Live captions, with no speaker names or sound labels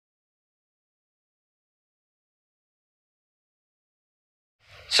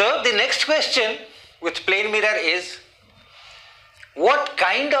So the next question with plane mirror is, what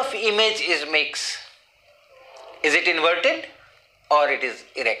kind of image is makes? Is it inverted or it is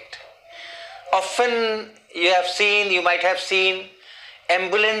erect? Often you might have seen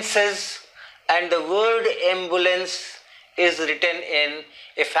ambulances, and the word ambulance is written in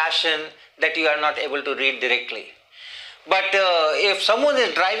a fashion that you are not able to read directly. But if someone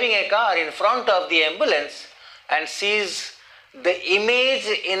is driving a car in front of the ambulance and sees the image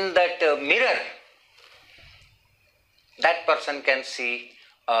in that mirror, that person can see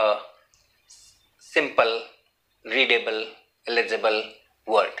a simple, readable, legible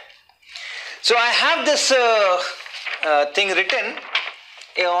word. So I have this thing written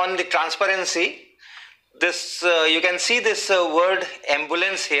on the transparency. This you can see this word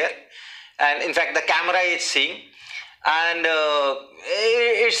ambulance here, and in fact the camera is seeing, and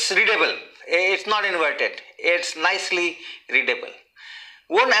it's readable. It's not inverted. It's nicely readable.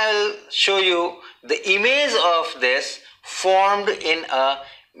 One, I'll show you the image of this formed in a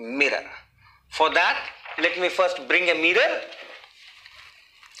mirror. For that, let me first bring a mirror.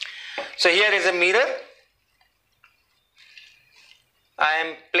 So here is a mirror. I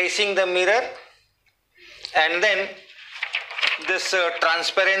am placing the mirror, and then this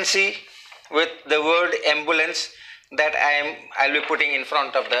transparency with the word ambulance that I'll be putting in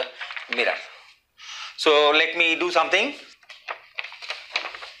front of the mirror. So let me do something.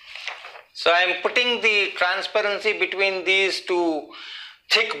 So I am putting the transparency between these two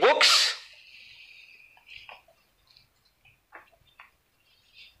thick books.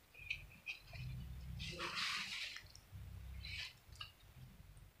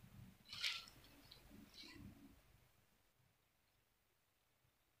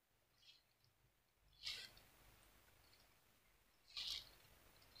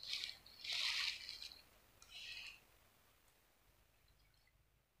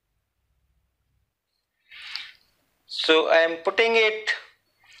 So I am putting it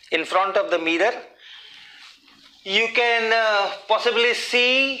in front of the mirror. You can possibly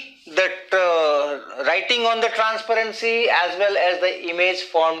see that writing on the transparency as well as the image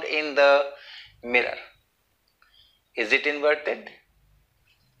formed in the mirror. Is it inverted?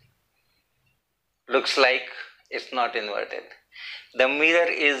 Looks like it's not inverted. The mirror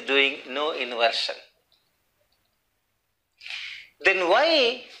is doing no inversion. Then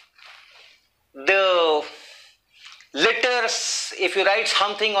why the letters, if you write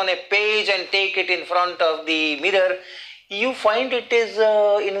something on a page and take it in front of the mirror, you find it is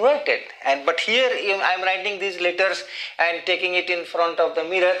inverted. But here I am writing these letters and taking it in front of the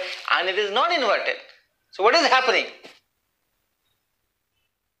mirror, and it is not inverted. So what is happening?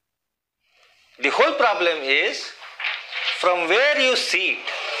 The whole problem is from where you see it.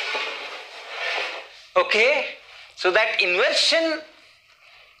 Okay? So that inversion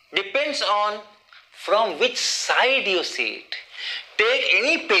depends on from which side you see it. Take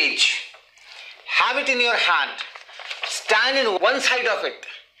any page, have it in your hand, stand in one side of it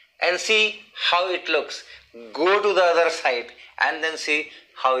and see how it looks. Go to the other side and then see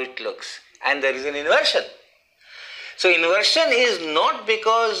how it looks. And there is an inversion. So inversion is not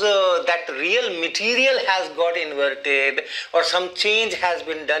because that real material has got inverted or some change has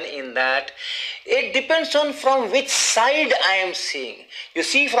been done in that. It depends on from which side I am seeing. You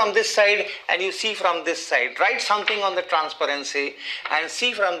see from this side and you see from this side. Write something on the transparency and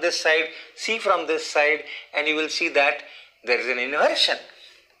see from this side, and you will see that there is an inversion.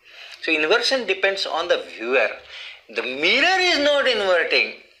 So inversion depends on the viewer. The mirror is not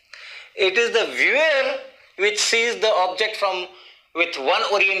inverting. It is the viewer which sees the object with one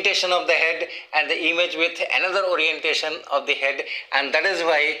orientation of the head and the image with another orientation of the head, and that is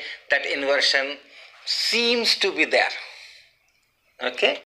why that inversion seems to be there. Okay?